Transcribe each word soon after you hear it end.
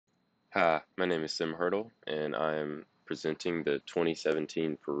Hi, my name is Sim Hurdle, and I am presenting the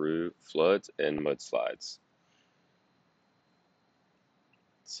 2017 Peru floods and mudslides.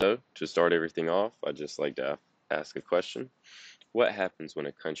 So, to start everything off, I'd just like to ask a question. What happens when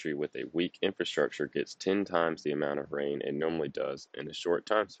a country with a weak infrastructure gets 10 times the amount of rain it normally does in a short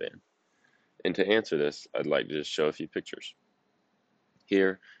time span? And to answer this, I'd like to just show a few pictures.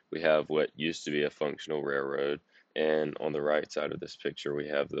 Here, we have what used to be a functional railroad, and on the right side of this picture, we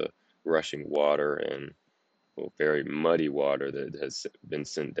have the rushing water and very muddy water that has been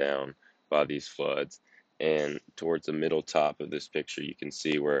sent down by these floods. And towards the middle top of this picture, you can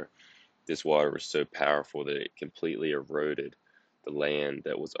see where this water was so powerful that it completely eroded the land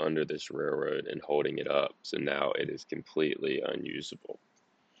that was under this railroad and holding it up. So now it is completely unusable.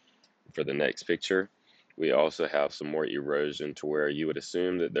 For the next picture, we also have some more erosion to where you would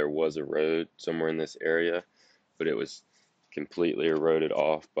assume that there was a road somewhere in this area, but it was completely eroded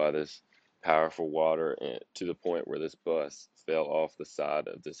off by this powerful water and to the point where this bus fell off the side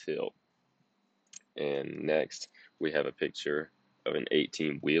of this hill. And next, we have a picture of an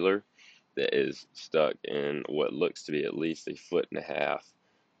 18-wheeler that is stuck in what looks to be at least a foot and a half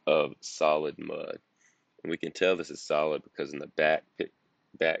of solid mud. And we can tell this is solid because in the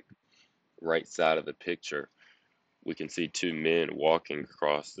back right side of the picture, we can see two men walking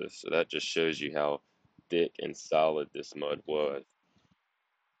across this. So that just shows you how thick and solid this mud was.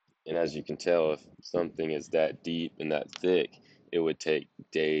 And as you can tell, if something is that deep and that thick, it would take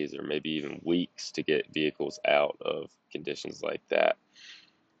days or maybe even weeks to get vehicles out of conditions like that.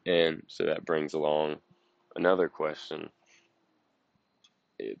 And so that brings along another question.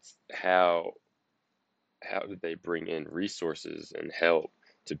 It's how did they bring in resources and help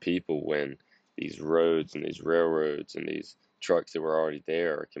to people when these roads and these railroads and these trucks that were already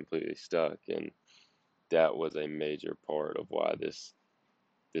there are completely stuck? And that was a major part of why this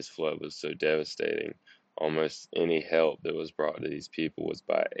flood was so devastating. Almost any help that was brought to these people was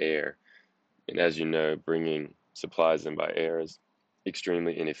by air. And as you know, bringing supplies in by air is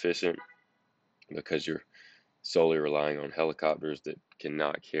extremely inefficient because you're solely relying on helicopters that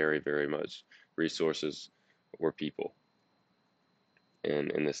cannot carry very much resources or people.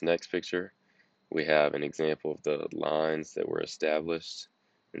 And in this next picture, we have an example of the lines that were established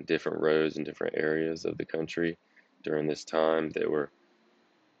in different roads in different areas of the country during this time that were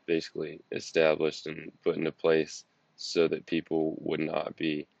basically established and put into place so that people would not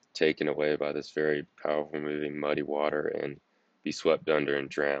be taken away by this very powerful moving muddy water and be swept under and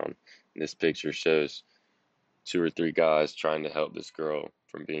drown. And this picture shows two or three guys trying to help this girl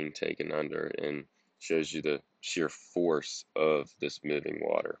from being taken under and shows you the sheer force of this moving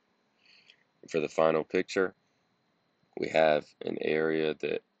water. For the final picture, we have an area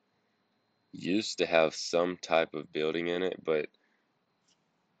that used to have some type of building in it, but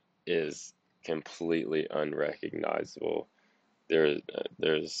is completely unrecognizable. There's,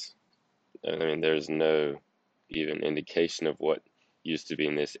 I mean, there's no even indication of what used to be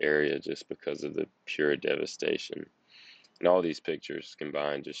in this area just because of the pure devastation. And all these pictures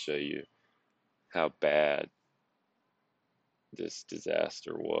combined just show you how bad this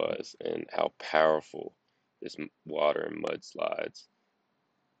disaster was and how powerful this water and mudslides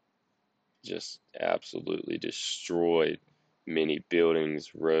just absolutely destroyed many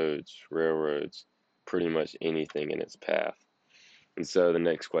buildings, roads, railroads, pretty much anything in its path. And so the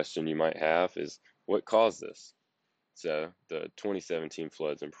next question you might have is, what caused this? So the 2017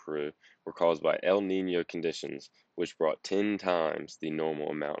 floods in Peru were caused by El Nino conditions, which brought 10 times the normal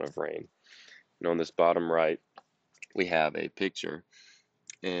amount of rain. And on this bottom right, we have a picture.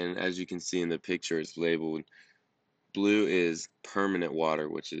 And as you can see in the picture, it's labeled blue is permanent water,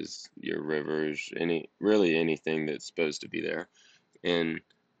 which is your rivers, really anything that's supposed to be there. And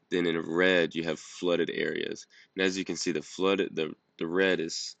then in red, you have flooded areas. And as you can see, the red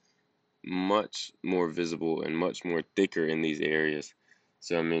is much more visible and much more thicker in these areas.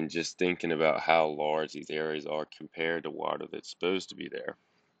 So I mean, just thinking about how large these areas are compared to water that's supposed to be there.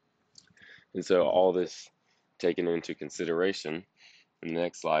 And so all this taken into consideration, in the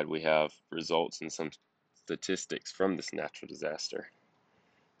next slide we have results and some statistics from this natural disaster.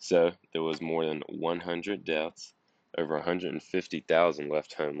 So there was more than 100 deaths, over 150,000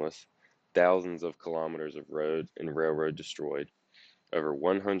 left homeless, thousands of kilometers of road and railroad destroyed, over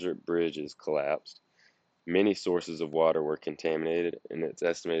 100 bridges collapsed, many sources of water were contaminated, and it's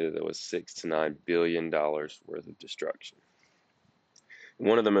estimated there was $6 to $9 billion worth of destruction.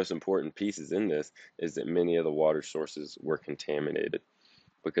 One of the most important pieces in this is that many of the water sources were contaminated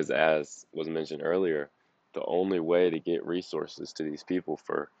because, as was mentioned earlier, the only way to get resources to these people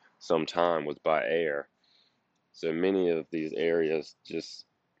for some time was by air. So many of these areas just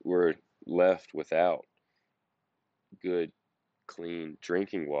were left without good, clean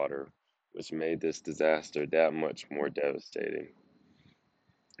drinking water, which made this disaster that much more devastating.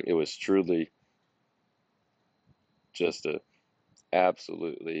 It was truly just a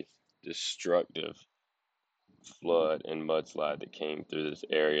absolutely destructive flood and mudslide that came through this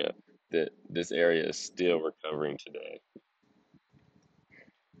area that this area is still recovering today.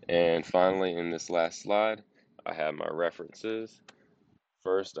 And finally, in this last slide, I have my references.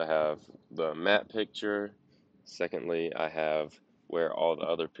 First, I have the map picture. Secondly, I have where all the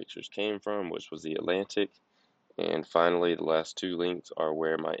other pictures came from, which was the Atlantic. And finally, the last two links are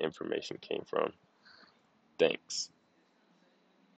where my information came from. Thanks.